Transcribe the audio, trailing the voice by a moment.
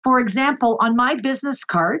For example, on my business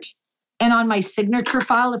card and on my signature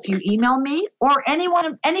file, if you email me or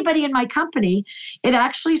anybody in my company, it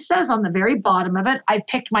actually says on the very bottom of it, I've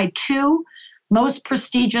picked my 2 most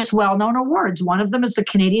prestigious, well-known awards. One of them is the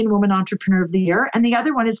Canadian Woman Entrepreneur of the Year, and the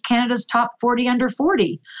other one is Canada's Top 40 Under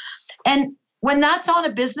 40. And when that's on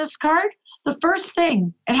a business card, the first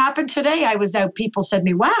thing, it happened today, I was out, people said to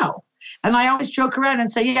me, wow. And I always joke around and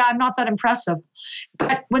say, yeah, I'm not that impressive.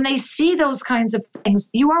 But when they see those kinds of things,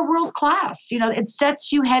 you are world class. It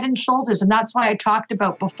sets you head and shoulders. And that's why I talked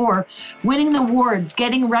about before, winning the awards,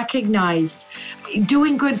 getting recognized,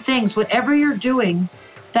 doing good things, whatever you're doing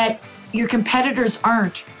that your competitors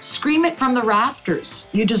aren't. Scream it from the rafters.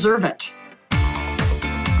 You deserve it.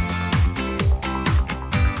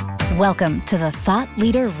 Welcome to the Thought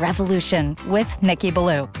Leader Revolution with Nikki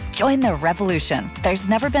Ballou. Join the revolution. There's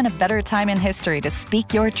never been a better time in history to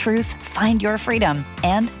speak your truth, find your freedom,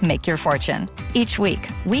 and make your fortune. Each week,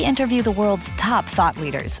 we interview the world's top thought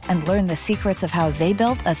leaders and learn the secrets of how they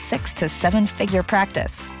built a 6 to 7 figure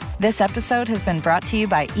practice. This episode has been brought to you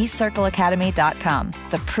by eCircleAcademy.com,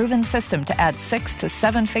 the proven system to add 6 to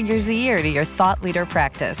 7 figures a year to your thought leader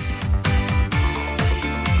practice.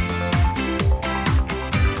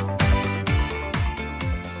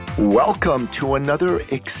 Welcome to another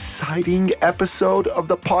exciting episode of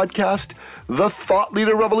the podcast, The Thought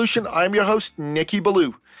Leader Revolution. I'm your host, Nikki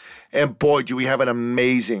Ballou. And boy, do we have an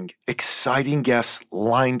amazing, exciting guest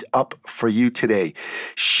lined up for you today.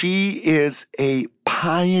 She is a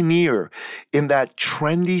pioneer in that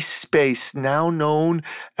trendy space now known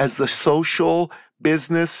as the social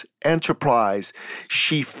business enterprise.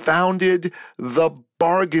 She founded the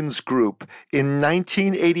Bargains Group in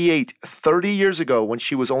 1988, 30 years ago, when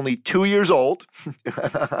she was only 2 years old.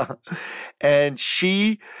 And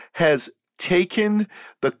she has taken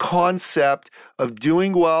the concept of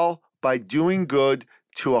doing well by doing good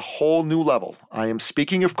to a whole new level. I am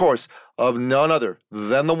speaking, of course, of none other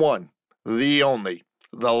than the one, the only,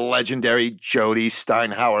 the legendary Jody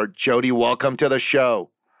Steinhauer. Jody, welcome to the show.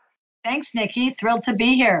 Thanks, Nikki. Thrilled to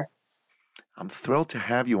be here. I'm thrilled to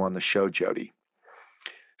have you on the show, Jody.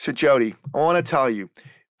 So, Jody, I want to tell you,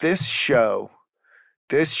 this show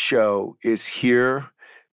is here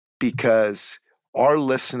because our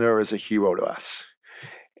listener is a hero to us.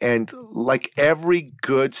 And like every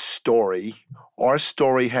good story, our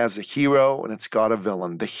story has a hero and it's got a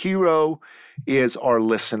villain. The hero is our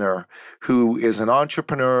listener, who is an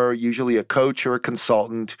entrepreneur, usually a coach or a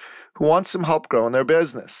consultant, who wants some help growing their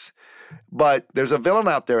business. But there's a villain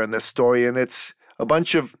out there in this story, and it's a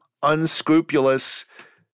bunch of unscrupulous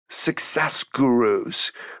success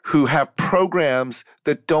gurus who have programs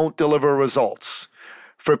that don't deliver results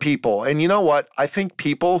for people. And you know what? I think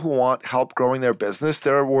people who want help growing their business,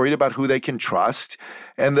 they're worried about who they can trust.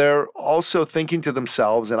 And they're also thinking to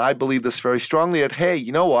themselves, and I believe this very strongly, that, hey,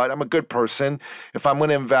 you know what? I'm a good person. If I'm going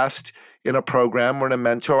to invest in a program or in a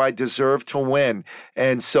mentor, I deserve to win.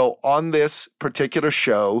 And so on this particular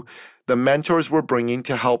show, the mentors we're bringing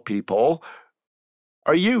to help people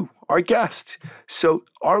are you, our guest. So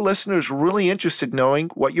our listeners are really interested in knowing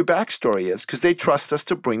what your backstory is because they trust us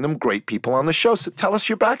to bring them great people on the show. So tell us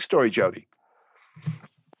your backstory, Jody.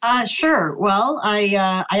 Sure. Well,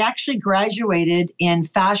 I actually graduated in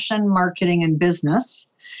fashion, marketing, and business.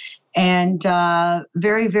 And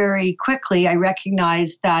very, very quickly, I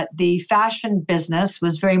recognized that the fashion business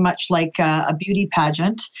was very much like a beauty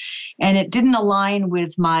pageant, and it didn't align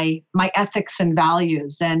with my ethics and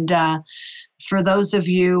values. And for those of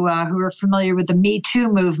you who are familiar with the Me Too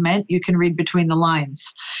movement, you can read between the lines.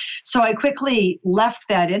 So I quickly left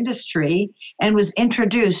that industry and was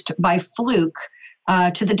introduced by fluke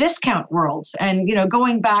to the discount world. And,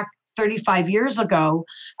 going back 35 years ago,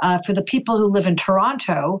 for the people who live in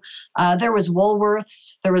Toronto, there was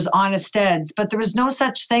Woolworths, there was Honest Ed's, but there was no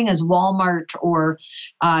such thing as Walmart or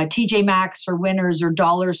TJ Maxx or Winners or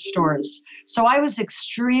dollar stores. So I was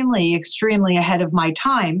extremely, extremely ahead of my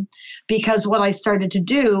time because what I started to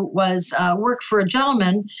do was work for a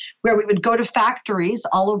gentleman where we would go to factories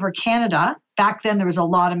all over Canada. Back then, there was a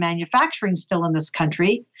lot of manufacturing still in this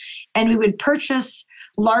country, and we would purchase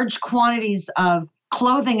large quantities of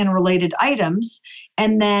clothing and related items,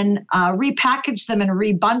 and then repackage them and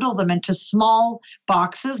rebundle them into small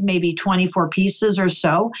boxes, maybe 24 pieces or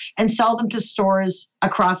so, and sell them to stores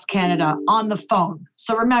across Canada on the phone.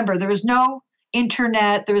 So remember, there was no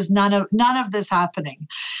internet, there was none of this happening.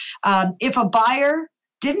 If a buyer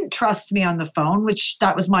didn't trust me on the phone, which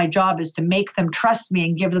that was my job, is to make them trust me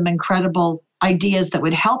and give them incredible ideas that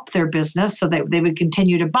would help their business so that they would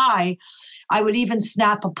continue to buy, I would even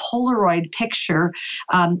snap a Polaroid picture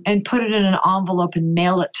and put it in an envelope and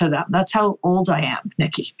mail it to them. That's how old I am,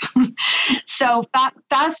 Nikki. So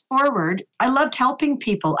fast forward, I loved helping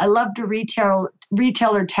people. I loved a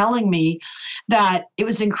retailer telling me that it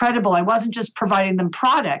was incredible. I wasn't just providing them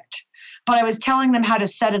product, but I was telling them how to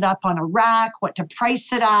set it up on a rack, what to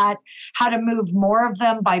price it at, how to move more of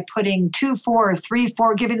them by putting 2-4 or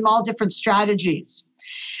 3-4, giving them all different strategies.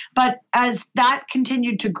 But as that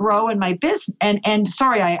continued to grow in my business,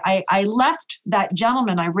 I left that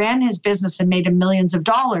gentleman. I ran his business and made him millions of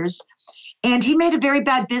dollars. And he made a very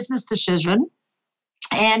bad business decision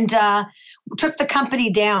and took the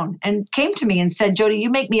company down and came to me and said, Jody, you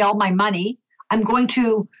make me all my money. I'm going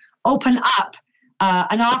to open up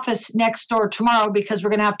an office next door tomorrow because we're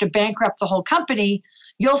going to have to bankrupt the whole company.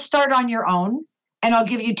 You'll start on your own and I'll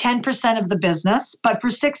give you 10% of the business. But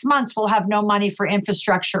for 6 months, we'll have no money for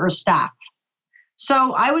infrastructure or staff.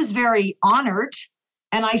 So I was very honored.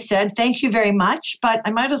 And I said, thank you very much, but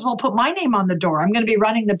I might as well put my name on the door. I'm going to be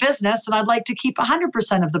running the business and I'd like to keep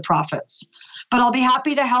 100% of the profits, but I'll be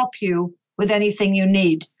happy to help you with anything you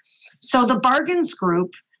need. So the Bargains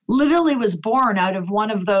Group literally was born out of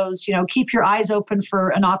one of those, keep your eyes open for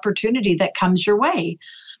an opportunity that comes your way.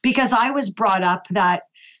 Because I was brought up that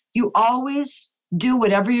you always do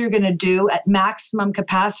whatever you're going to do at maximum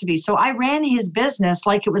capacity. So I ran his business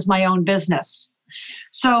like it was my own business.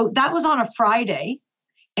 So that was on a Friday.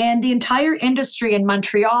 And the entire industry in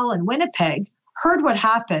Montreal and Winnipeg heard what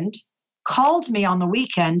happened, called me on the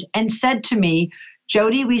weekend and said to me,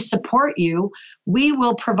 Jody, we support you. We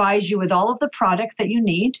will provide you with all of the product that you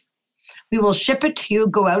need. We will ship it to you,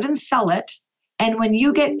 go out and sell it. And when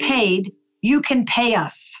you get paid, you can pay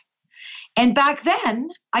us. And back then,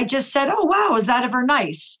 I just said, oh, wow, is that ever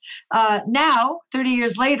nice? Now, 30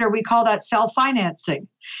 years later, we call that self-financing.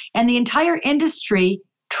 And the entire industry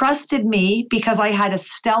trusted me because I had a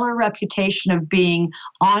stellar reputation of being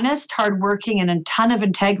honest, hardworking, and a ton of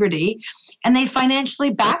integrity. And they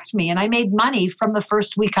financially backed me. And I made money from the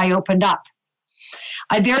first week I opened up.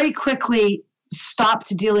 I very quickly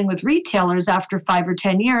stopped dealing with retailers after 5 or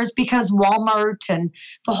 10 years because Walmart and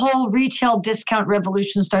the whole retail discount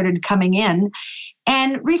revolution started coming in.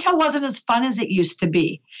 And retail wasn't as fun as it used to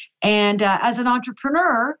be. And as an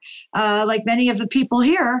entrepreneur, like many of the people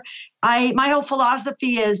here, my whole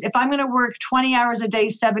philosophy is if I'm going to work 20 hours a day,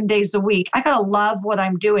 7 days a week, I got to love what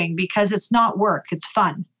I'm doing because it's not work, it's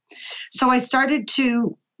fun. So I started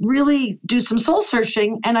to really do some soul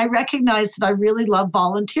searching and I recognized that I really love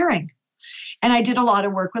volunteering. And I did a lot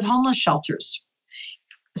of work with homeless shelters.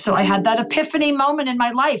 So I had that epiphany moment in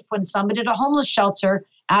my life when somebody at a homeless shelter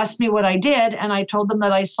asked me what I did. And I told them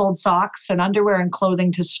that I sold socks and underwear and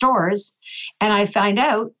clothing to stores. And I found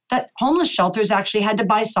out that homeless shelters actually had to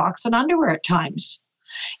buy socks and underwear at times.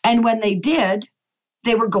 And when they did,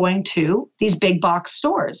 they were going to these big box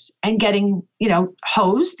stores and getting,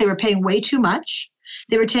 hosed. They were paying way too much.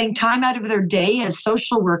 They were taking time out of their day as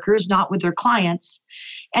social workers, not with their clients.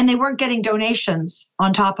 And they weren't getting donations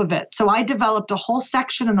on top of it. So I developed a whole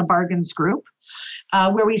section in the Bargains Group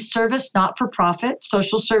where we service not-for-profit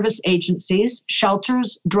social service agencies,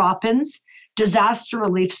 shelters, drop-ins, disaster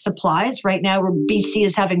relief supplies. Right now, where BC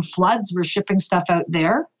is having floods, we're shipping stuff out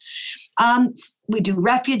there. We do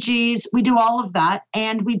refugees, we do all of that.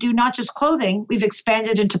 And we do not just clothing, we've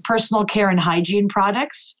expanded into personal care and hygiene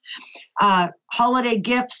products, holiday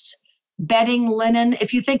gifts, bedding, linen.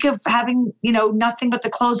 If you think of having, nothing but the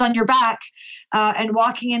clothes on your back and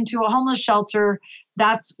walking into a homeless shelter,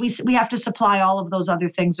 we have to supply all of those other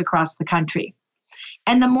things across the country.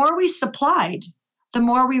 And the more we supplied, the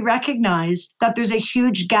more we recognized that there's a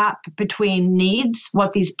huge gap between needs,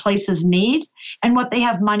 what these places need, and what they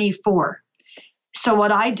have money for. So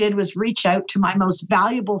what I did was reach out to my most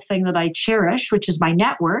valuable thing that I cherish, which is my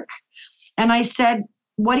network. And I said,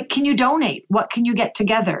 what can you donate? What can you get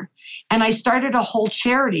together? And I started a whole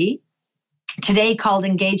charity today called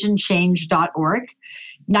engageandchange.org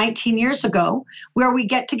 19 years ago, where we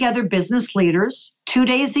get together business leaders 2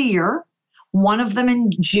 days a year, one of them in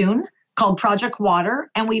June called Project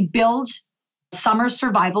Water, and we build summer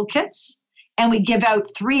survival kits. And we give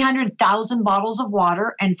out 300,000 bottles of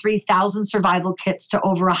water and 3,000 survival kits to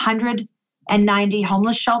over 190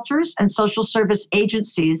 homeless shelters and social service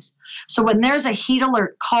agencies. So when there's a heat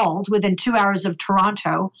alert called within 2 hours of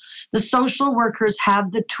Toronto, the social workers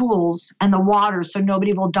have the tools and the water so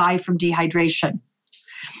nobody will die from dehydration.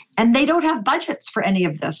 And they don't have budgets for any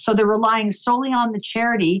of this. So they're relying solely on the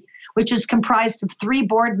charity, which is comprised of 3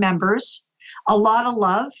 board members, a lot of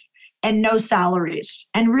love, and no salaries,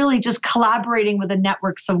 and really just collaborating with the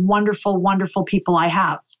networks of wonderful, wonderful people I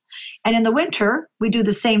have. And in the winter, we do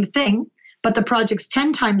the same thing, but the project's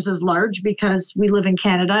 10 times as large because we live in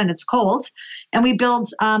Canada and it's cold. And we build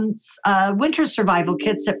winter survival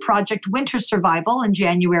kits at Project Winter Survival in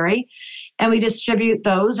January. And we distribute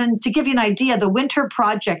those. And to give you an idea, the winter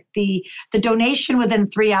project, the donation within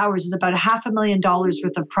 3 hours is about $500,000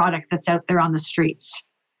 worth of product that's out there on the streets.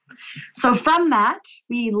 So from that,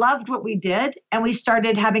 we loved what we did, and we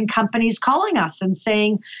started having companies calling us and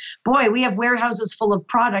saying, boy, we have warehouses full of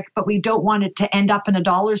product, but we don't want it to end up in a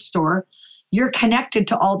dollar store. You're connected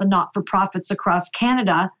to all the not-for-profits across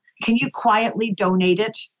Canada. Can you quietly donate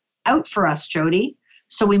it out for us, Jody?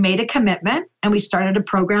 So we made a commitment, and we started a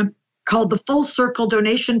program called the Full Circle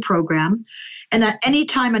Donation Program. And that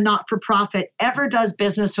anytime a not-for-profit ever does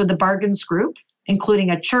business with the Bargains Group, including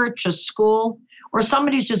a church, a school, or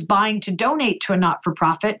somebody who's just buying to donate to a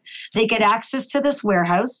not-for-profit, they get access to this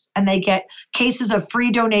warehouse and they get cases of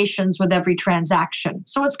free donations with every transaction.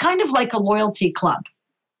 So it's kind of like a loyalty club.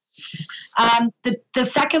 The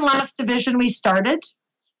second last division we started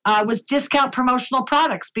was discount promotional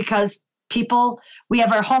products, because we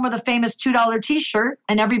have our Home of the Famous $2 t-shirt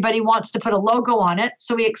and everybody wants to put a logo on it.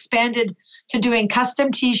 So we expanded to doing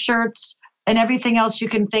custom t-shirts and everything else you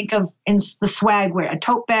can think of in the swag wear, a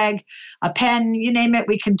tote bag, a pen, you name it,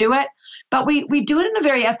 we can do it. But we do it in a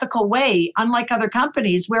very ethical way, unlike other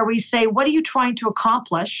companies, where we say, what are you trying to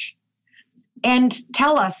accomplish? And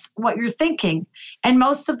tell us what you're thinking. And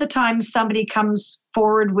most of the time somebody comes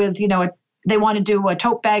forward with, they want to do a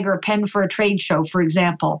tote bag or a pen for a trade show, for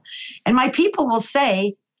example. And my people will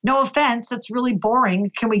say, no offense, that's really boring.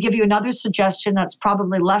 Can we give you another suggestion that's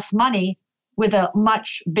probably less money with a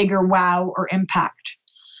much bigger wow or impact?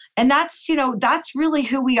 And that's really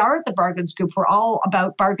who we are at the Bargains Group. We're all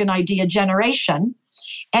about bargain idea generation.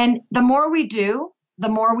 And the more we do, the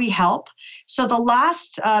more we help. So the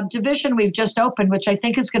last division we've just opened, which I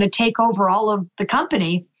think is going to take over all of the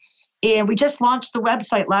company, and we just launched the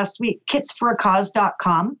website last week,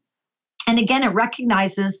 kitsforacause.com. And again, it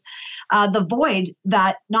recognizes the void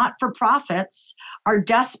that not-for-profits are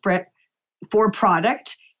desperate for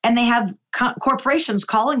product. And they have corporations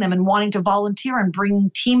calling them and wanting to volunteer and bring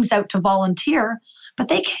teams out to volunteer, but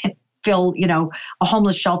they can't fill, a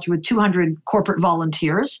homeless shelter with 200 corporate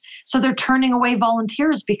volunteers. So they're turning away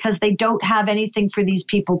volunteers because they don't have anything for these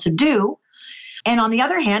people to do. And on the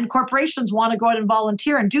other hand, corporations want to go out and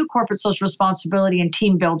volunteer and do corporate social responsibility and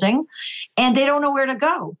team building, and they don't know where to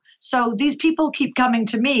go. So these people keep coming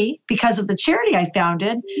to me because of the charity I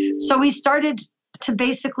founded. So we started to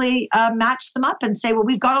basically match them up and say, well,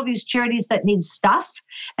 we've got all these charities that need stuff,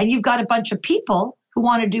 and you've got a bunch of people who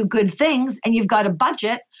want to do good things, and you've got a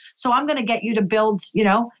budget. So I'm going to get you to build,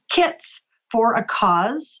 kits for a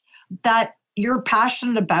cause that you're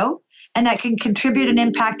passionate about and that can contribute and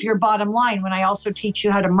impact your bottom line, when I also teach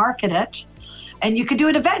you how to market it. And you could do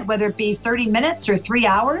an event, whether it be 30 minutes or 3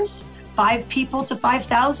 hours, 5 people to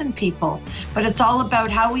 5,000 people. But it's all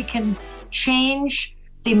about how we can change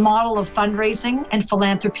the model of fundraising and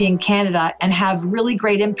philanthropy in Canada and have really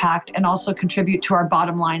great impact and also contribute to our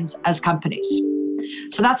bottom lines as companies.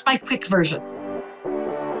 So that's my quick version.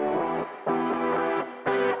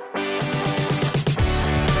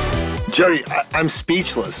 Jody, I'm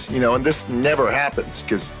speechless, and this never happens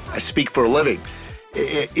because I speak for a living.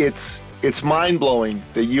 It's mind-blowing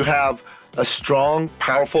that you have a strong,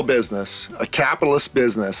 powerful business, a capitalist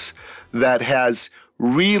business that has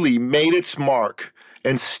really made its mark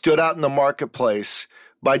and stood out in the marketplace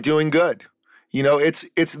by doing good.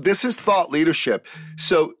 This is thought leadership.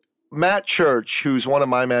 So Matt Church, who's one of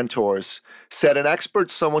my mentors, said an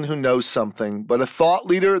expert's someone who knows something, but a thought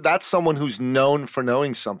leader, that's someone who's known for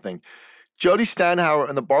knowing something. Jody Steinhauer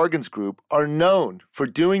and the Bargains Group are known for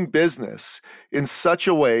doing business in such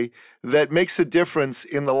a way that makes a difference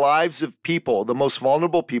in the lives of people, the most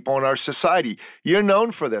vulnerable people in our society. You're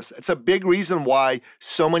known for this. It's a big reason why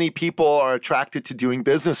so many people are attracted to doing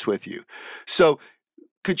business with you. So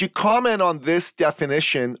could you comment on this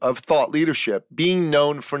definition of thought leadership, being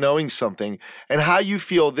known for knowing something, and how you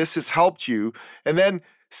feel this has helped you, and then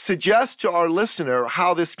suggest to our listener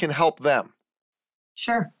how this can help them?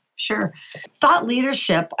 Sure. Thought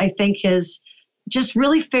leadership, I think, is just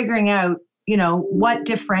really figuring out, what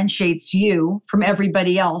differentiates you from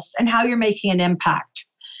everybody else and how you're making an impact.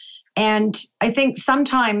 And I think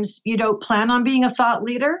sometimes you don't plan on being a thought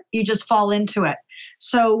leader, you just fall into it.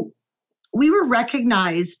 So we were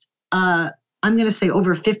recognized, I'm going to say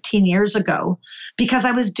over 15 years ago, because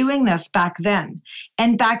I was doing this back then.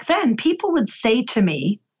 And back then, people would say to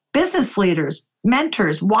me, business leaders,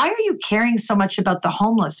 mentors, why are you caring so much about the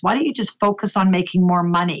homeless? Why don't you just focus on making more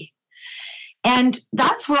money? And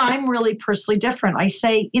that's where I'm really personally different. I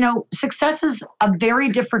say, success is a very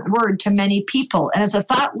different word to many people. And as a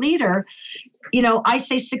thought leader, I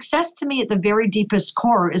say success to me at the very deepest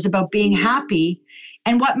core is about being happy.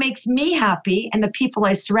 And what makes me happy and the people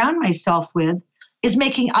I surround myself with is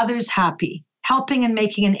making others happy, helping and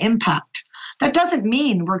making an impact. That doesn't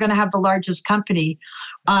mean we're going to have the largest company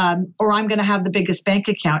or I'm going to have the biggest bank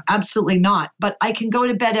account. Absolutely not. But I can go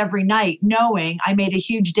to bed every night knowing I made a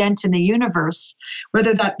huge dent in the universe,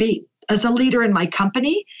 whether that be as a leader in my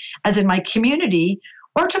company, as in my community,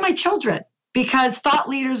 or to my children, because thought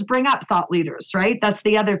leaders bring up thought leaders, right? That's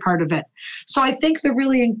the other part of it. So I think the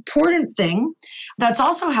really important thing that's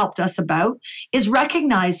also helped us about is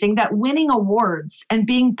recognizing that winning awards and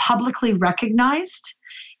being publicly recognized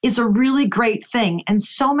is a really great thing. And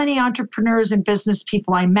so many entrepreneurs and business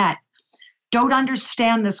people I met don't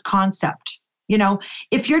understand this concept.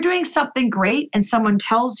 If you're doing something great and someone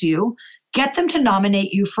tells you, get them to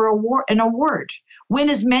nominate you for an award. Win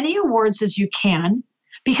as many awards as you can,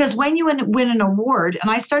 because when you win an award, and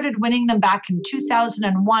I started winning them back in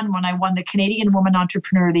 2001 when I won the Canadian Woman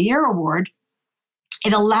Entrepreneur of the Year Award,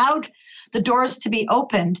 it allowed the doors to be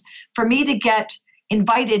opened for me to get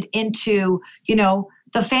invited into,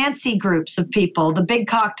 the fancy groups of people, the big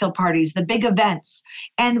cocktail parties, the big events.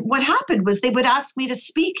 And what happened was they would ask me to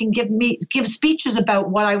speak and give speeches about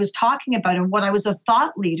what I was talking about and what I was a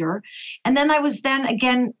thought leader. And then I was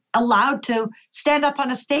again allowed to stand up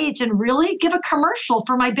on a stage and really give a commercial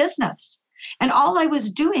for my business. And all I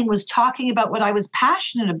was doing was talking about what I was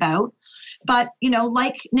passionate about. But,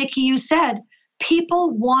 like Nikki, you said,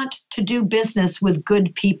 people want to do business with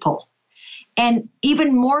good people. And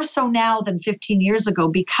even more so now than 15 years ago,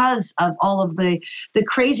 because of all of the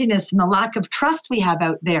craziness and the lack of trust we have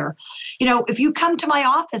out there. If you come to my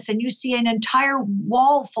office and you see an entire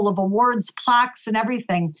wall full of awards, plaques, and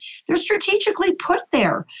everything, they're strategically put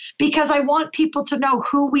there because I want people to know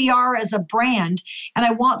who we are as a brand, and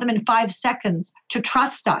I want them in 5 seconds to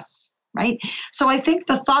trust us. Right. So I think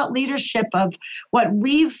the thought leadership of what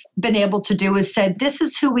we've been able to do is said, this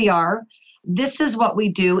is who we are. This is what we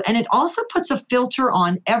do. And it also puts a filter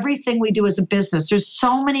on everything we do as a business. There's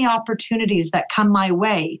so many opportunities that come my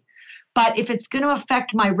way. But if it's going to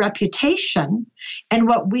affect my reputation and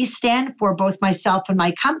what we stand for, both myself and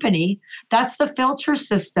my company, that's the filter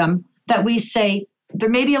system that we say there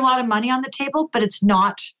may be a lot of money on the table, but it's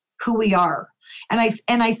not who we are. And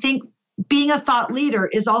I think being a thought leader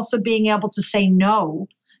is also being able to say no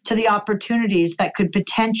to the opportunities that could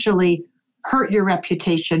potentially hurt your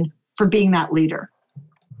reputation for being that leader.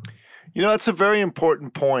 That's a very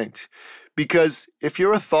important point, because if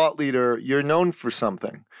you're a thought leader, you're known for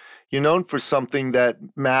something. You're known for something that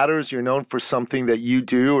matters. You're known for something that you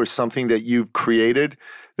do or something that you've created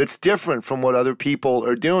that's different from what other people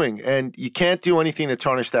are doing. And you can't do anything to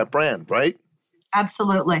tarnish that brand, right?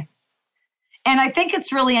 Absolutely. And I think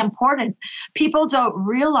it's really important. People don't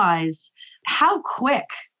realize how quick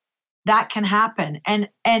that can happen. And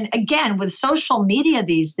again, with social media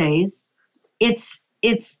these days, it's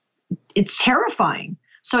terrifying.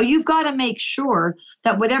 So you've got to make sure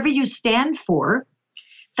that whatever you stand for,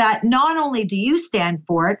 that not only do you stand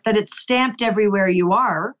for it, that it's stamped everywhere you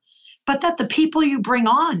are, but that the people you bring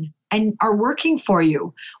on and are working for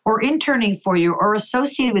you or interning for you or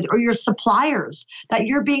associated with, or your suppliers, that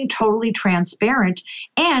you're being totally transparent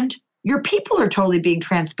and your people are totally being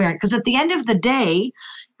transparent. Because at the end of the day,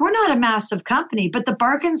 we're not a massive company, but the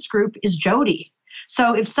bargains group is Jody.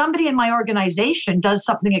 So if somebody in my organization does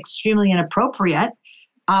something extremely inappropriate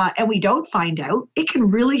and we don't find out, it can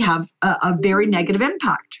really have a very negative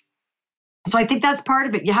impact. So I think that's part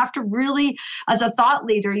of it. You have to really, as a thought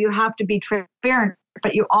leader, you have to be transparent,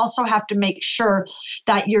 but you also have to make sure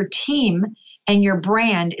that your team and your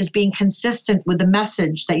brand is being consistent with the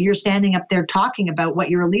message that you're standing up there talking about what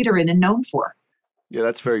you're a leader in and known for. Yeah,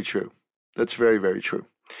 that's very true. That's very, very true.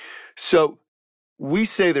 So we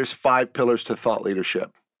say there's 5 pillars to thought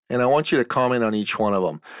leadership, and I want you to comment on each one of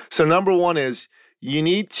them. So number 1 is you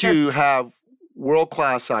need to have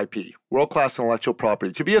world-class IP, world-class intellectual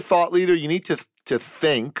property. To be a thought leader, you need to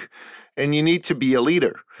think, and you need to be a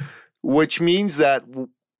leader, which means that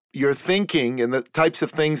your thinking and the types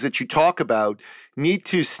of things that you talk about need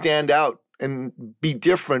to stand out and be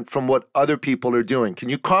different from what other people are doing. Can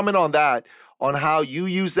you comment on that, on how you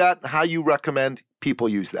use that, and how you recommend people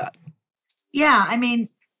use that? Yeah, I mean,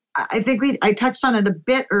 I think I touched on it a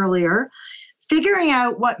bit earlier. Figuring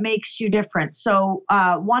out what makes you different. So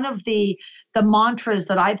one of the mantras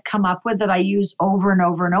that I've come up with that I use over and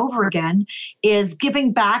over and over again is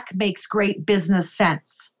giving back makes great business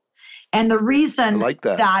sense. And the reason I like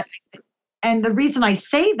that And the reason I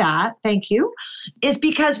say that, thank you, is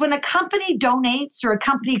because when a company donates or a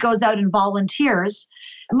company goes out and volunteers,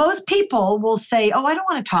 most people will say, oh, I don't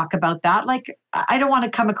want to talk about that. Like, I don't want to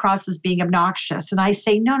come across as being obnoxious. And I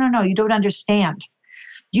say, no, you don't understand.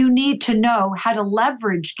 You need to know how to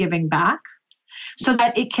leverage giving back so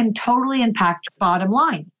that it can totally impact your bottom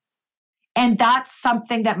line. And that's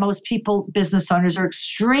something that most people, business owners, are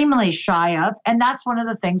extremely shy of. And that's one of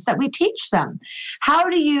the things that we teach them. How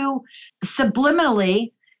do you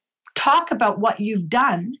subliminally talk about what you've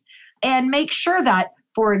done and make sure that,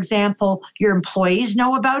 for example, your employees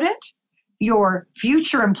know about it, your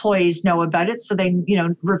future employees know about it, so they,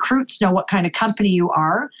 recruits know what kind of company you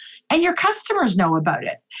are, and your customers know about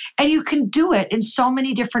it. And you can do it in so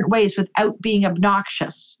many different ways without being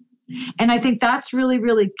obnoxious. And I think that's really,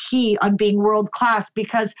 really key on being world-class,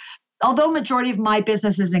 because although majority of my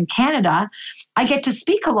business is in Canada, I get to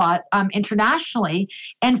speak a lot internationally.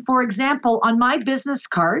 And for example, on my business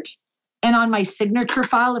card and on my signature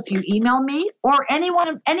file, if you email me or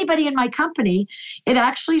anybody in my company, it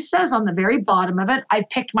actually says on the very bottom of it, I've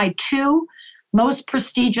picked my 2 most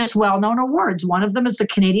prestigious, well-known awards. One of them is the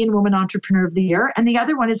Canadian Woman Entrepreneur of the Year, and the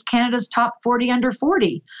other one is Canada's Top 40 Under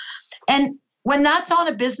 40. And when that's on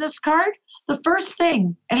a business card, the first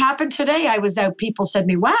thing, it happened today, I was out, people said to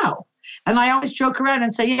me, wow. And I always joke around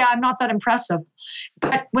and say, yeah, I'm not that impressive.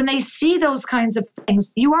 But when they see those kinds of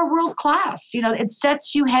things, you are world class. It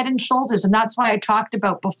sets you head and shoulders. And that's why I talked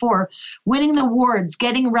about before, winning the awards,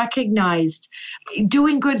 getting recognized,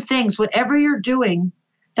 doing good things, whatever you're doing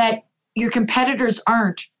that your competitors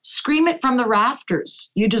aren't, scream it from the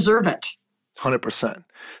rafters. You deserve it. 100%.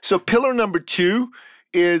 So pillar number 2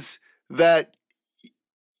 is that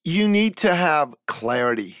you need to have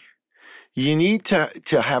clarity. You need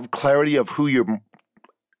to have clarity of who your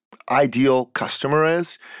ideal customer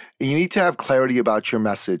is. And you need to have clarity about your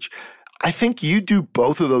message. I think you do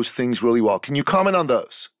both of those things really well. Can you comment on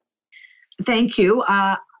those? Thank you.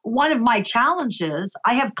 One of my challenges,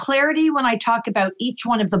 I have clarity when I talk about each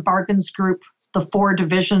one of the bargains group, the 4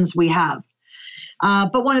 divisions we have.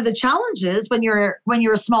 But one of the challenges when you're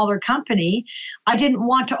a smaller company, I didn't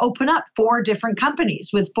want to open up 4 different companies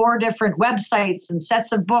with 4 different websites and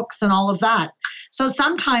sets of books and all of that. So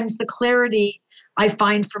sometimes the clarity I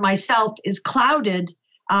find for myself is clouded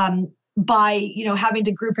by having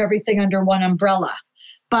to group everything under one umbrella.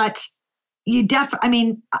 But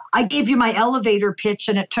I gave you my elevator pitch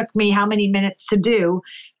and it took me how many minutes to do.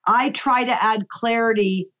 I try to add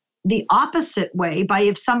clarity the opposite way by,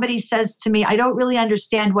 if somebody says to me, I don't really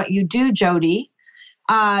understand what you do, Jody,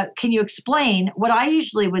 can you explain? What I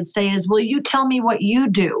usually would say is, will you tell me what you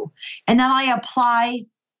do? And then I apply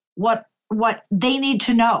what they need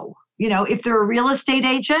to know. If they're a real estate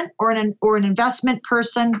agent or an investment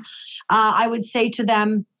person, I would say to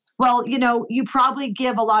them, well, you probably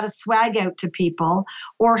give a lot of swag out to people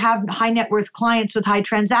or have high net worth clients with high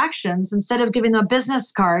transactions. Instead of giving them a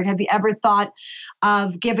business card, have you ever thought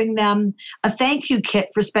of giving them a thank you kit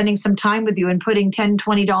for spending some time with you and putting $10,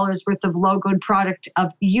 $20 worth of logoed product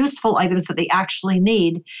of useful items that they actually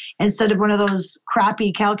need instead of one of those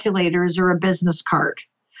crappy calculators or a business card?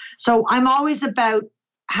 So I'm always about,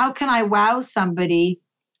 how can I wow somebody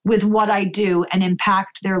with what I do and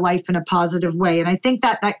impact their life in a positive way? And I think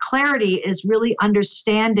that clarity is really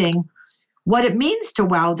understanding what it means to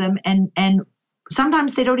wow them. And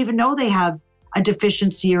sometimes they don't even know they have a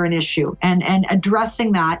deficiency or an issue, and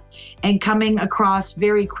addressing that and coming across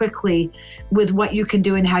very quickly with what you can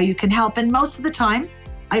do and how you can help. And most of the time,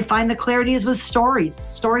 I find the clarity is with stories.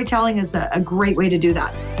 Storytelling is a great way to do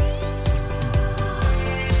that.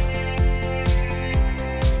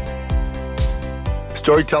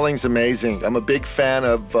 Storytelling's amazing. I'm a big fan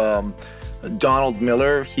of Donald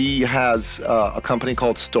Miller. He has a company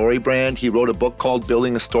called Story Brand. He wrote a book called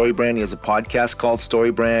Building a Story Brand. He has a podcast called Story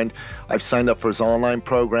Brand. I've signed up for his online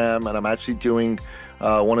program, and I'm actually doing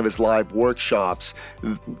one of his live workshops.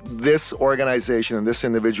 This organization and this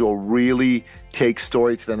individual really takes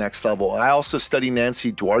story to the next level. I also study Nancy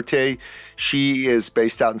Duarte. She is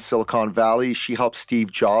based out in Silicon Valley. She helped Steve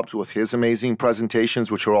Jobs with his amazing presentations,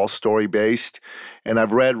 which are all story-based. And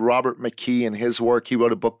I've read Robert McKee and his work. He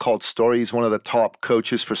wrote a book called Story. He's one of the top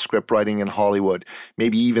coaches for script writing in Hollywood,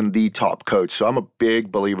 maybe even the top coach. So I'm a big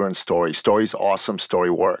believer in story. Story's awesome. Story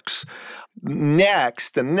works.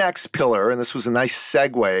 Next, the next pillar, and this was a nice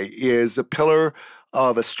segue, is a pillar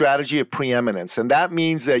of a strategy of preeminence. And that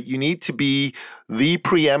means that you need to be the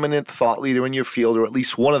preeminent thought leader in your field, or at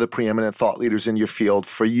least one of the preeminent thought leaders in your field,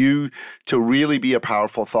 for you to really be a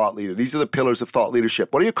powerful thought leader. These are the pillars of thought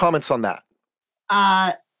leadership. What are your comments on that?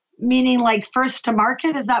 Meaning like first to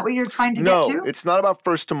market? Is that what you're trying to get to? No, it's not about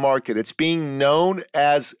first to market. It's being known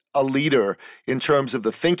as a leader in terms of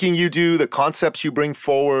the thinking you do, the concepts you bring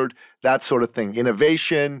forward, that sort of thing.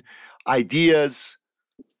 Innovation, ideas.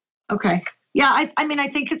 Okay. Yeah, I mean, I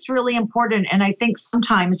think it's really important. And I think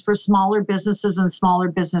sometimes for smaller businesses and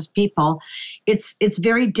smaller business people, it's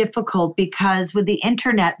very difficult because with the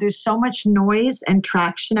internet, there's so much noise and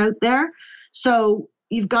traction out there. So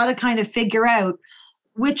you've got to kind of figure out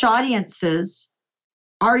which audiences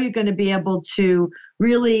are you going to be able to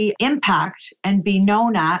really impact and be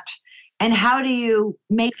known at, and how do you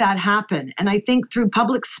make that happen? And I think through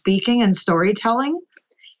public speaking and storytelling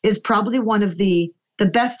is probably one of the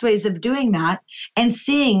best ways of doing that, and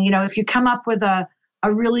seeing, if you come up with a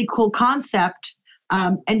really cool concept,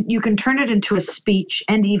 and you can turn it into a speech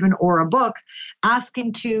and even or a book,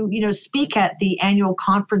 asking to, speak at the annual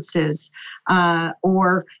conferences,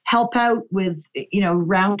 or help out with,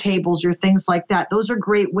 roundtables or things like that. Those are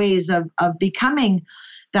great ways of becoming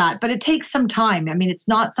that, but it takes some time. I mean, it's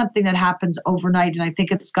not something that happens overnight, and I think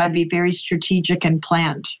it's got to be very strategic and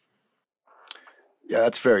planned. Yeah,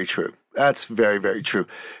 that's very true. That's very, very true.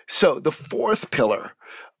 So the fourth pillar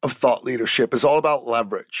of thought leadership is all about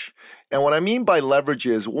leverage. And what I mean by leverage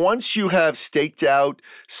is once you have staked out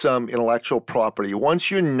some intellectual property,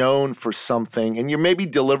 once you're known for something and you're maybe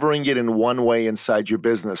delivering it in one way inside your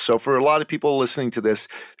business. So for a lot of people listening to this,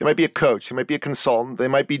 they might be a coach, they might be a consultant, they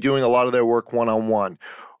might be doing a lot of their work one-on-one,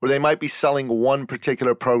 or they might be selling one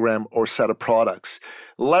particular program or set of products.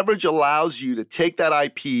 Leverage allows you to take that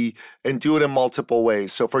IP and do it in multiple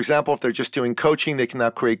ways. So for example, if they're just doing coaching, they can now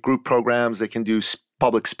create group programs, they can do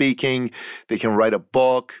public speaking, they can write a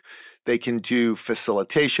book, they can do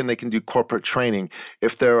facilitation, they can do corporate training.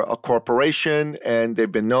 If they're a corporation and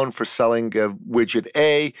they've been known for selling a widget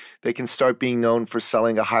A, they can start being known for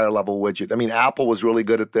selling a higher level widget. I mean, Apple was really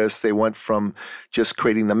good at this. They went from just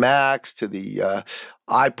creating the Macs to the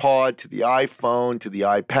iPod, to the iPhone, to the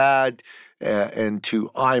iPad, and to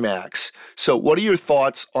iMacs. So what are your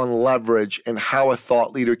thoughts on leverage and how a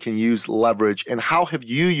thought leader can use leverage, and how have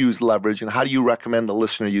you used leverage, and how do you recommend the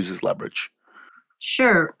listener uses leverage?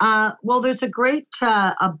 Sure. Well, there's a great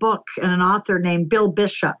a book and an author named Bill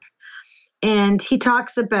Bishop, and he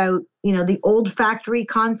talks about, the old factory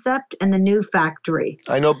concept and the new factory.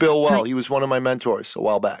 I know Bill well. He was one of my mentors a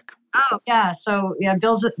while back. Oh, yeah. So, yeah,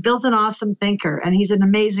 Bill's an awesome thinker, and he's an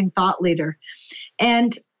amazing thought leader.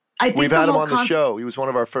 And I think we've had him on the show. He was one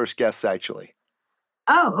of our first guests, actually.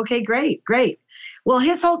 Oh, okay, great. Well,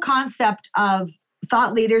 his whole concept of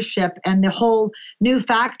thought leadership and the whole new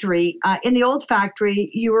factory, in the old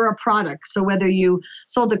factory, you were a product. So whether you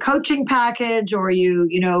sold a coaching package or you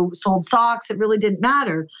sold socks, it really didn't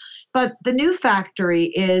matter. But the new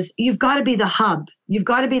factory is you've got to be the hub. You've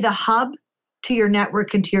got to be the hub to your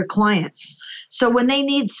network and to your clients. So when they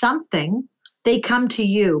need something, they come to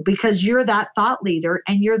you because you're that thought leader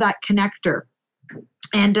and you're that connector.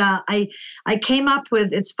 And I came up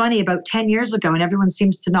with, it's funny, about 10 years ago, and everyone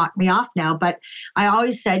seems to knock me off now, but I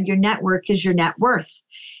always said your network is your net worth.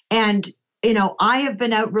 And, I have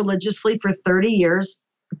been out religiously for 30 years,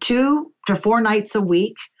 2 to 4 nights a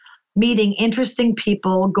week, meeting interesting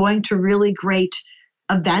people, going to really great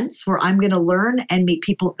events where I'm going to learn and meet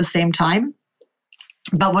people at the same time.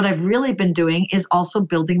 But what I've really been doing is also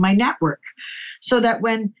building my network so that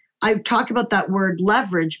when I talk about that word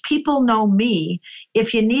leverage, people know me.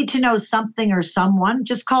 If you need to know something or someone,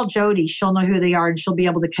 just call Jody. She'll know who they are and she'll be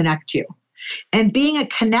able to connect you. And being a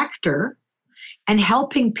connector and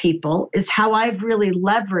helping people is how I've really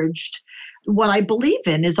leveraged what I believe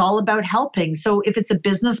in, is all about helping. So if it's a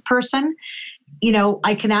business person,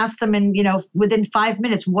 I can ask them in, within 5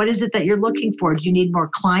 minutes, what is it that you're looking for? Do you need more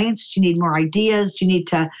clients? Do you need more ideas? Do you need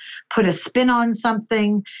to put a spin on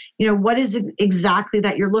something? What is it exactly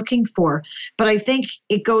that you're looking for? But I think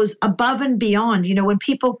it goes above and beyond. When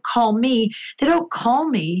people call me, they don't call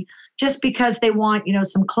me just because they want,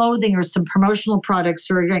 some clothing or some promotional products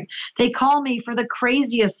or a drink. They call me for the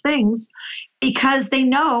craziest things, because they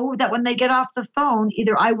know that when they get off the phone,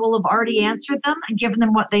 either I will have already answered them and given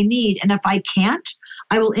them what they need. And if I can't,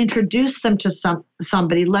 I will introduce them to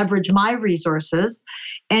somebody, leverage my resources,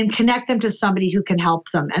 and connect them to somebody who can help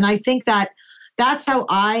them. And I think that's how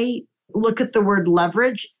I look at the word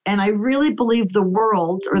leverage. And I really believe the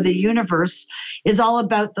world or the universe is all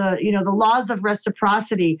about the laws of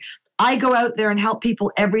reciprocity. I go out there and help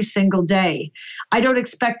people every single day. I don't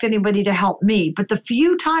expect anybody to help me, but the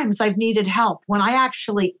few times I've needed help, when I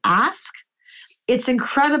actually ask it's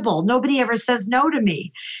incredible. Nobody ever says no to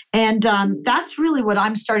me. And that's really what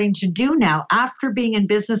I'm starting to do now. After being in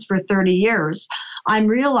business for 30 years, I'm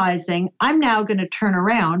realizing I'm now going to turn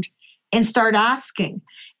around and start asking.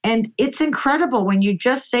 And it's incredible when you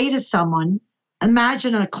just say to someone,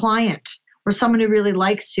 imagine a client or someone who really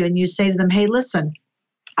likes you, and you say to them, hey, listen,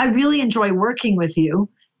 I really enjoy working with you.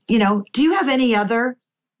 You know, do you have any other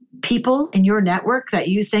people in your network that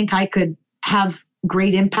you think I could have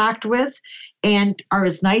great impact with and are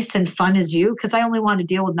as nice and fun as you? Because I only want to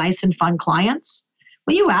deal with nice and fun clients.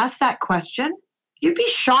 When you ask that question, you'd be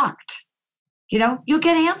shocked. You know, you'll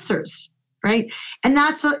get answers, right? And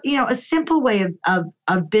that's a simple way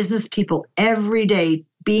of business people every day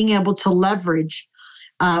being able to leverage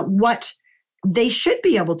what they should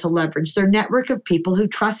be able to leverage, their network of people who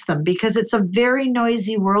trust them, because it's a very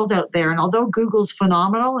noisy world out there. And although Google's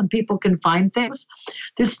phenomenal and people can find things,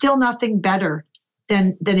 there's still nothing better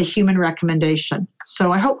than a human recommendation.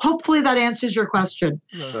 So I hopefully that answers your question.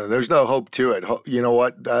 No, there's no hope to it. You know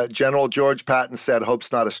what? General George Patton said,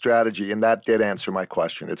 hope's not a strategy. And that did answer my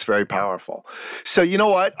question. It's very powerful. So you know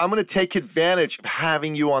what? I'm going to take advantage of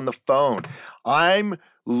having you on the phone. I'm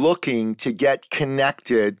looking to get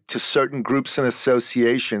connected to certain groups and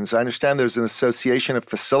associations. I understand there's an association of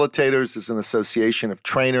facilitators, there's an association of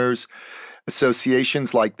trainers,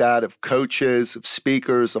 associations like that of coaches, of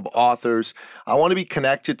speakers, of authors. I want to be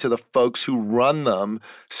connected to the folks who run them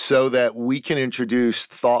so that we can introduce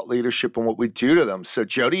thought leadership and what we do to them. So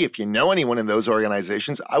Jody, if you know anyone in those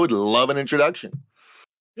organizations, I would love an introduction.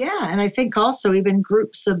 Yeah, and I think also even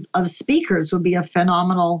groups of speakers would be a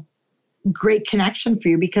phenomenal great connection for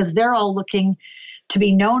you, because they're all looking to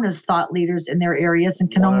be known as thought leaders in their areas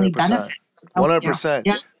and can 100%. Only benefit. 100%.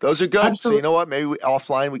 Yeah. Those are good. Absolutely. So you know what? Maybe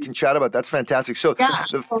offline we can chat about. That's fantastic. So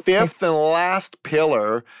the fifth and last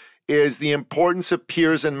pillar is the importance of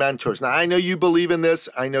peers and mentors. Now, I know you believe in this.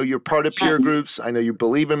 I know you're part of peer groups. I know you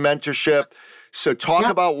believe in mentorship. So talk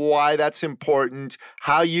about why that's important,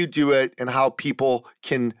 how you do it, and how people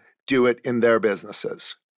can do it in their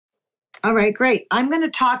businesses. All right, great. I'm going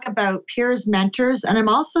to talk about peers, mentors, and I'm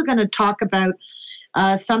also going to talk about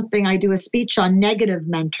something I do a speech on, negative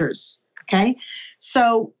mentors. Okay,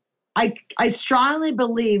 so I strongly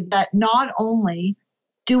believe that not only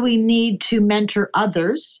do we need to mentor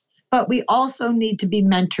others, but we also need to be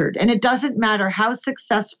mentored. And it doesn't matter how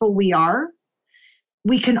successful we are,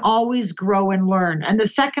 we can always grow and learn. And the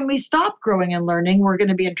second we stop growing and learning, we're going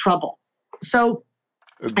to be in trouble. So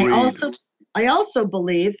Agreed. I also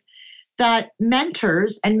believe that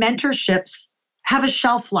mentors and mentorships have a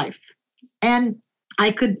shelf life. And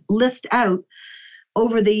I could list out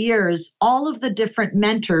over the years all of the different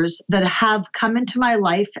mentors that have come into my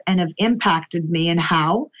life and have impacted me, and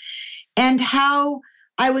how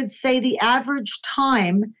I would say the average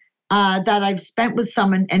time that I've spent with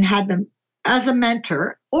someone and had them as a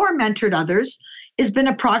mentor or mentored others has been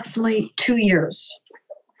approximately 2 years.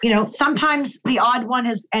 You know, sometimes the odd one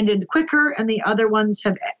has ended quicker and the other ones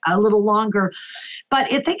have a little longer.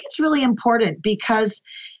 But I think it's really important, because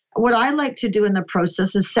what I like to do in the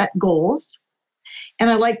process is set goals. And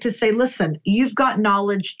I like to say, listen, you've got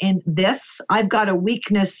knowledge in this. I've got a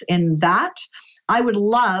weakness in that. I would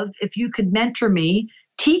love if you could mentor me,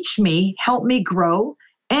 teach me, help me grow,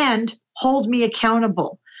 and hold me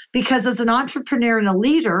accountable. Because as an entrepreneur and a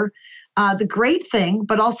leader, the great thing,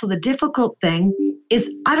 but also the difficult thing,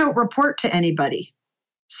 is I don't report to anybody.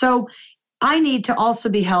 So I need to also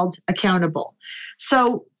be held accountable.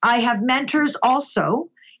 So I have mentors also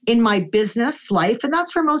in my business life, and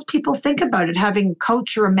that's where most people think about it, having a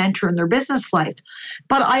coach or a mentor in their business life.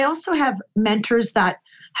 But I also have mentors that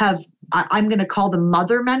I'm going to call them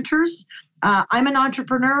mother mentors. I'm an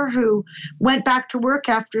entrepreneur who went back to work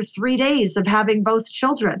after 3 days of having both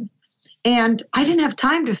children. And I didn't have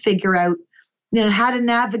time to figure out, how to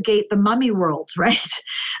navigate the mummy world, right?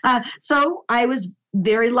 So I was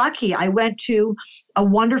very lucky. I went to a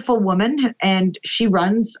wonderful woman, and she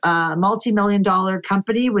runs a multi-million-dollar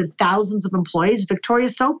company with thousands of employees, Victoria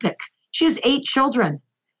Sopic. She has 8 children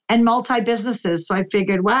and multi-businesses. So I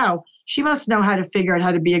figured, wow, she must know how to figure out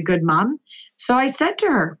how to be a good mom. So I said to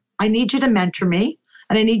her, I need you to mentor me,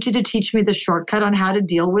 and I need you to teach me the shortcut on how to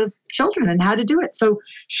deal with children and how to do it. So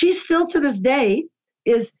she still to this day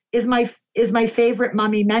is my favorite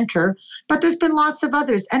mommy mentor, but there's been lots of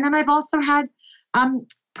others. And then I've also had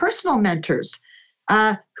personal mentors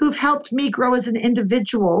who've helped me grow as an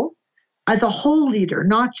individual, as a whole leader,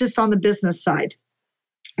 not just on the business side.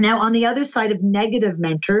 Now, on the other side of negative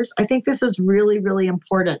mentors, I think this is really, really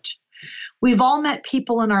important. We've all met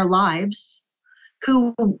people in our lives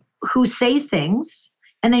who say things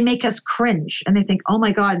and they make us cringe. And they think, oh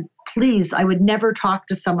my God, please, I would never talk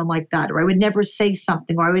to someone like that, or I would never say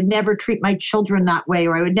something, or I would never treat my children that way,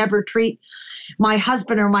 or I would never treat my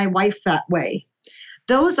husband or my wife that way.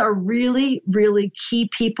 Those are really, really key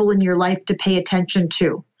people in your life to pay attention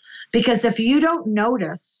to. Because if you don't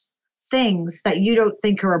notice things that you don't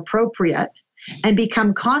think are appropriate and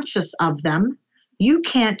become conscious of them, you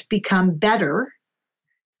can't become better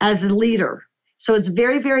as a leader. So it's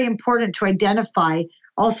very, very important to identify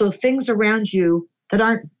also things around you that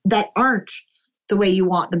aren't the way you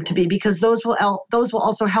want them to be, because those will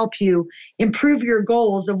also help you improve your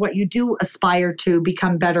goals of what you do aspire to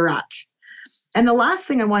become better at. And the last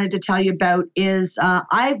thing I wanted to tell you about is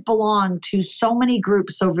I've belonged to so many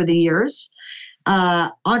groups over the years.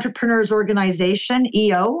 Entrepreneurs Organization,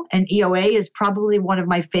 EO, and EOA is probably one of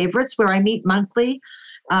my favorites, where I meet monthly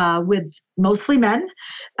with mostly men.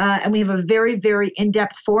 And we have a very, very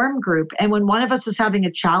in-depth forum group. And when one of us is having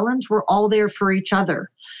a challenge, we're all there for each other.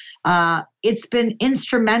 It's been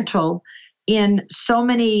instrumental in so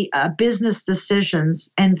many business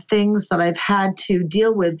decisions and things that I've had to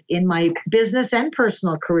deal with in my business and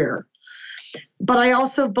personal career. But I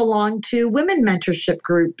also belong to women mentorship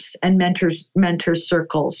groups and mentor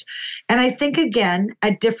circles. And I think, again,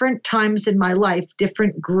 at different times in my life,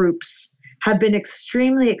 different groups have been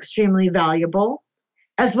extremely, extremely valuable,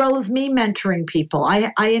 as well as me mentoring people.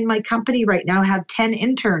 I in my company right now have 10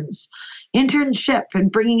 interns. Internship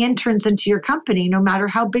and bringing interns into your company, no matter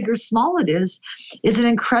how big or small it is an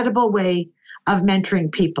incredible way of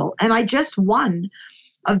mentoring people. And I just won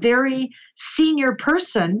a very senior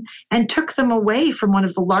person and took them away from one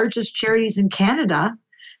of the largest charities in Canada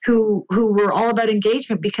who were all about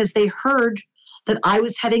engagement, because they heard that I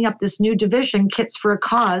was heading up this new division, Kits for a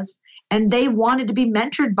Cause, and they wanted to be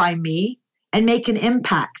mentored by me and make an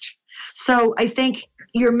impact. So I think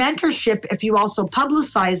your mentorship, if you also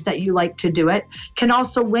publicize that you like to do it, can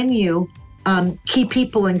also win you key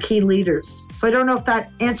people and key leaders. So I don't know if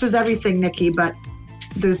that answers everything, Nikki, but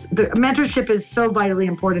the mentorship is so vitally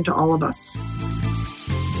important to all of us.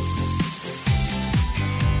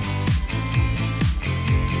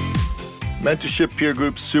 Mentorship, peer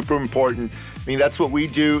groups, super important. I mean, that's what we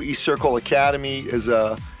do. East Circle Academy is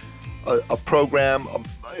a program.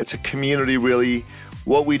 It's a community, really.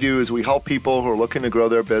 What we do is we help people who are looking to grow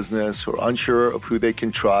their business, who are unsure of who they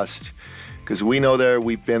can trust, because we know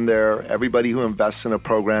we've been there. Everybody who invests in a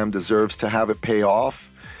program deserves to have it pay off.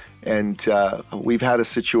 And we've had a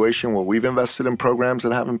situation where we've invested in programs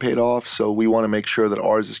that haven't paid off, so we want to make sure that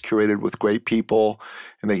ours is curated with great people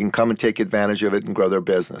and they can come and take advantage of it and grow their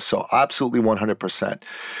business. So absolutely 100%.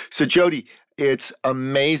 So Jody, it's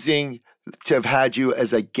amazing to have had you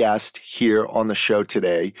as a guest here on the show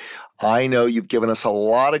today. I know you've given us a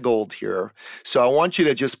lot of gold here. So I want you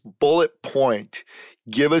to just bullet point,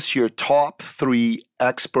 give us your top 3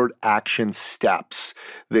 expert action steps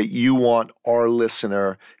that you want our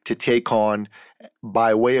listener to take on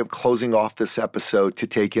by way of closing off this episode to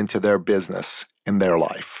take into their business and their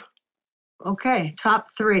life. Okay, top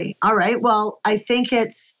 3. All right. Well, I think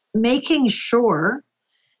it's making sure,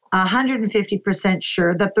 150%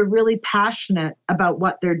 sure, that they're really passionate about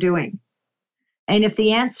what they're doing. And if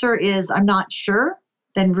the answer is, I'm not sure,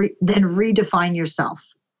 then redefine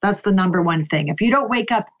yourself. That's the number one thing. If you don't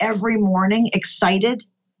wake up every morning excited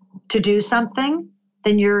to do something,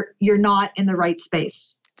 then you're not in the right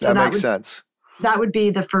space. So that makes sense. That would be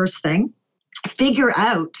the first thing. Figure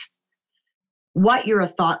out what you're a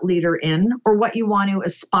thought leader in, or what you want to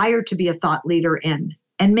aspire to be a thought leader in,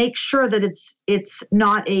 and make sure that it's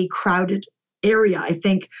not a crowded area. I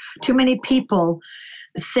think too many people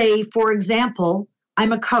say, for example,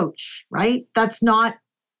 I'm a coach, right? That's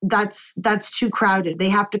too crowded. They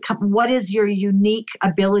have to come. What is your unique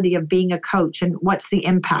ability of being a coach, and what's the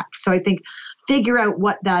impact? So I think figure out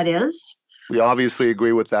what that is. We obviously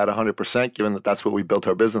agree with that 100%, given that that's what we built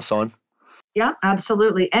our business on. Yeah,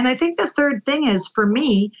 absolutely. And I think the third thing is, for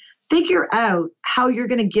me, figure out how you're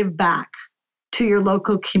going to give back to your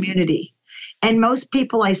local community. And most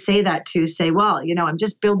people I say that to say, well, I'm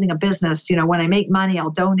just building a business. When I make money,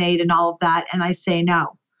 I'll donate and all of that. And I say,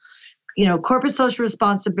 no. Corporate social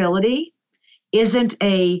responsibility isn't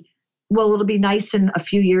it'll be nice in a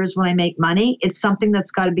few years when I make money. It's something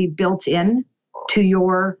that's got to be built in to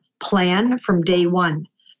your plan from day one.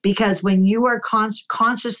 Because when you are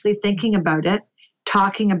consciously thinking about it,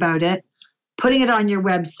 talking about it, putting it on your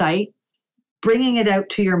website, bringing it out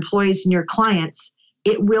to your employees and your clients,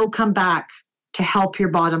 it will come back to help your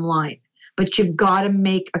bottom line. But you've got to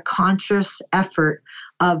make a conscious effort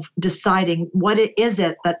of deciding what it is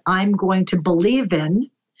that I'm going to believe in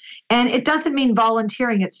And it doesn't mean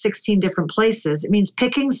volunteering at 16 different places. It means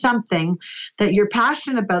picking something that you're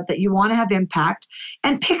passionate about, that you want to have impact,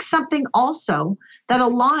 and pick something also that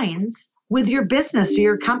aligns with your business or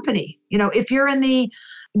your company. You know, if you're in the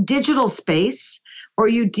digital space or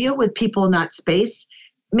you deal with people in that space,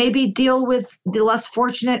 maybe deal with the less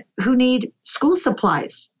fortunate who need school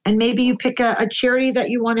supplies. And maybe you pick a charity that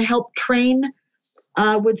you want to help train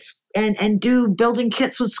with and do building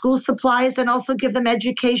kits with school supplies, and also give them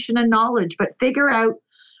education and knowledge. But figure out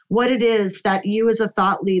what it is that you as a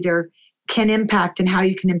thought leader can impact and how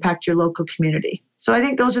you can impact your local community. So I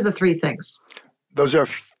think those are the three things. Those are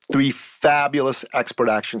three fabulous expert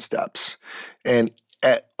action steps. And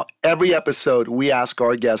at every episode, we ask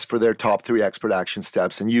our guests for their top three expert action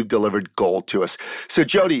steps, and you've delivered gold to us. So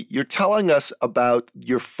Jody, you're telling us about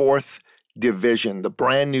your fourth division, the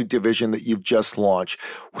brand new division that you've just launched.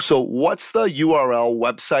 So what's the URL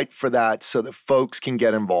website for that so that folks can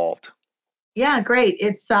get involved? Yeah, great.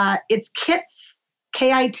 It's kits,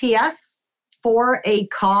 KITS, for a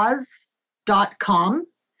cause.com.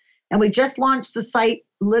 And we just launched the site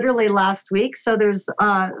literally last week. So there's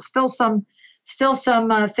still some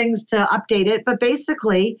things to update it. But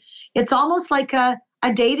basically, it's almost like a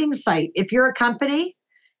dating site. If you're a company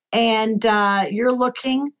and you're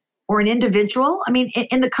looking, or an individual, I mean,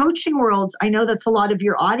 in the coaching world, I know that's a lot of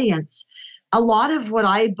your audience. A lot of what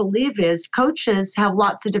I believe is coaches have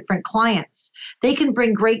lots of different clients. They can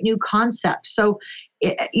bring great new concepts. So,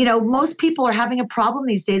 you know, most people are having a problem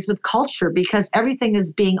these days with culture because everything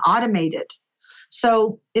is being automated.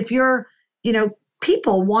 So if you're, you know,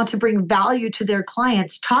 people want to bring value to their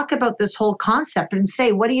clients, talk about this whole concept and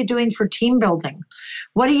say, what are you doing for team building?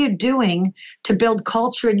 What are you doing to build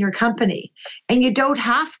culture in your company? And you don't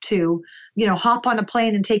have to, you know, hop on a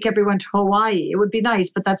plane and take everyone to Hawaii. It would be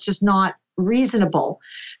nice, but that's just not reasonable.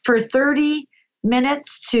 For 30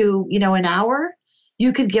 minutes to, you know, an hour,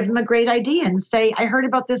 you could give them a great idea and say, I heard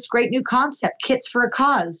about this great new concept, Kits for a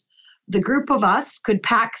Cause. The group of us could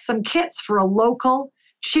pack some kits for a local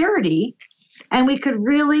charity, and we could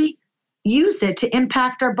really use it to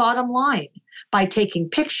impact our bottom line by taking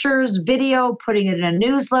pictures, video, putting it in a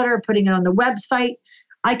newsletter, putting it on the website.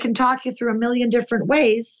 I can talk you through a million different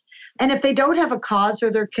ways. And if they don't have a cause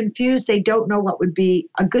or they're confused, they don't know what would be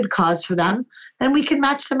a good cause for them, then we can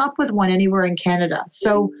match them up with one anywhere in Canada.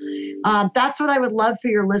 So that's what I would love for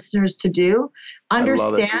your listeners to do.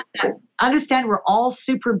 Understand we're all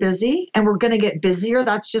super busy and we're going to get busier.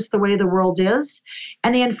 That's just the way the world is.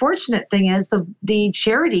 And the unfortunate thing is the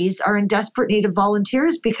charities are in desperate need of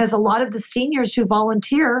volunteers because a lot of the seniors who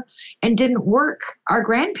volunteer and didn't work, our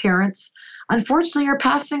grandparents, unfortunately are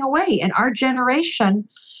passing away. And our generation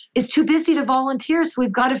is too busy to volunteer. So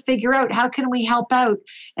we've got to figure out how can we help out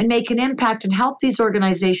and make an impact and help these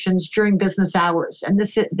organizations during business hours. And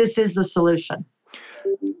this is the solution.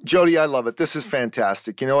 Jody, I love it. This is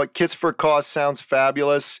fantastic. You know what? Kits for a Cause sounds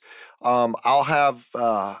fabulous. I'll have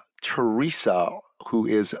Teresa, who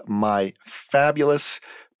is my fabulous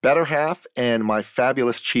better half and my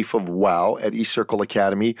fabulous chief of WOW at eCircle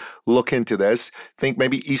Academy, look into this. Think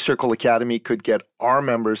maybe eCircle Academy could get our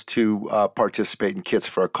members to participate in Kits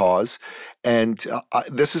for a Cause. And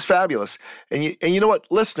this is fabulous. And you know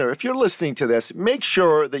what, listener, if you're listening to this, make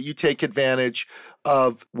sure that you take advantage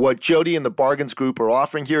of what Jody and the Bargains Group are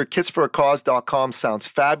offering here. Kitsforacause.com sounds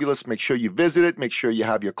fabulous. Make sure you visit it. Make sure you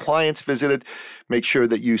have your clients visit it. Make sure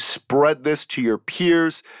that you spread this to your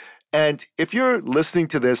peers. And if you're listening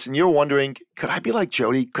to this and you're wondering, could I be like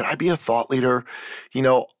Jody? Could I be a thought leader? You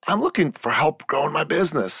know, I'm looking for help growing my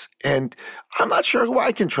business and I'm not sure who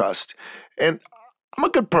I can trust. And I'm a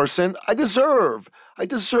good person. I deserve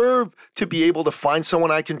to be able to find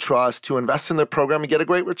someone I can trust to invest in their program and get a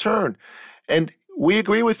great return. And we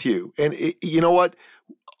agree with you. And you know what?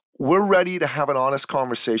 We're ready to have an honest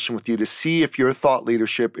conversation with you to see if your thought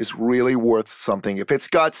leadership is really worth something. If it's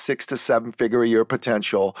got 6 to 7 figure a year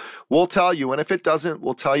potential, we'll tell you. And if it doesn't,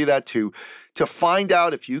 we'll tell you that too. To find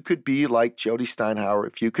out if you could be like Jody Steinhauer,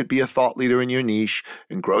 if you could be a thought leader in your niche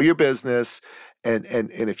and grow your business, and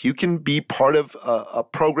if you can be part of a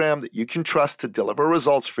program that you can trust to deliver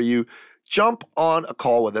results for you, jump on a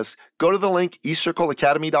call with us. Go to the link,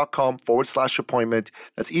 eCircleAcademy.com/appointment.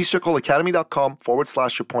 That's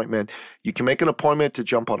eCircleAcademy.com/appointment. You can make an appointment to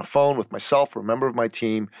jump on a phone with myself or a member of my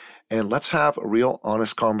team, and let's have a real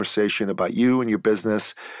honest conversation about you and your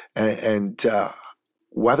business and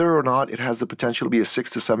whether or not it has the potential to be a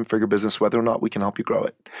 6 to 7 figure business, whether or not we can help you grow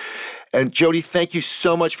it. And Jody, thank you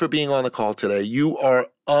so much for being on the call today. You are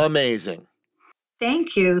amazing.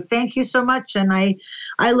 Thank you. Thank you so much. And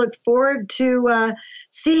I look forward to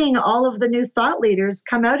seeing all of the new thought leaders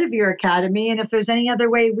come out of your academy. And if there's any other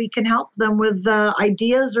way we can help them with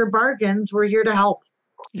ideas or bargains, we're here to help.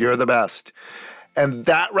 You're the best. And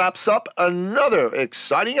that wraps up another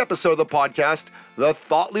exciting episode of the podcast, The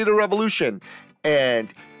Thought Leader Revolution.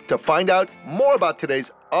 And to find out more about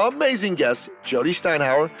today's amazing guest, Jody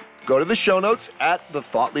Steinhauer, go to the show notes at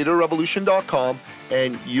thethoughtleaderrevolution.com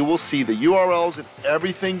and you will see the URLs and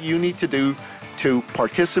everything you need to do to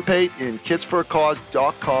participate in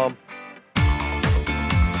kidsforacause.com.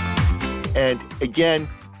 And again,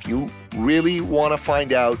 if you really want to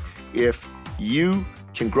find out if you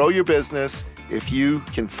can grow your business, if you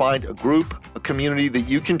can find a group, a community that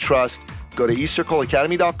you can trust, go to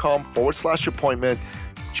eCircleacademy.com/appointment,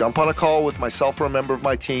 jump on a call with myself or a member of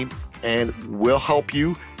my team, and we'll help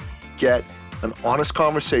you get an honest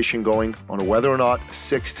conversation going on whether or not a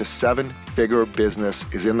 6 to 7 figure business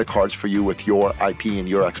is in the cards for you with your IP and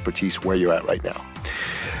your expertise where you're at right now.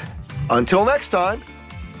 Until next time,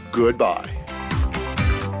 goodbye.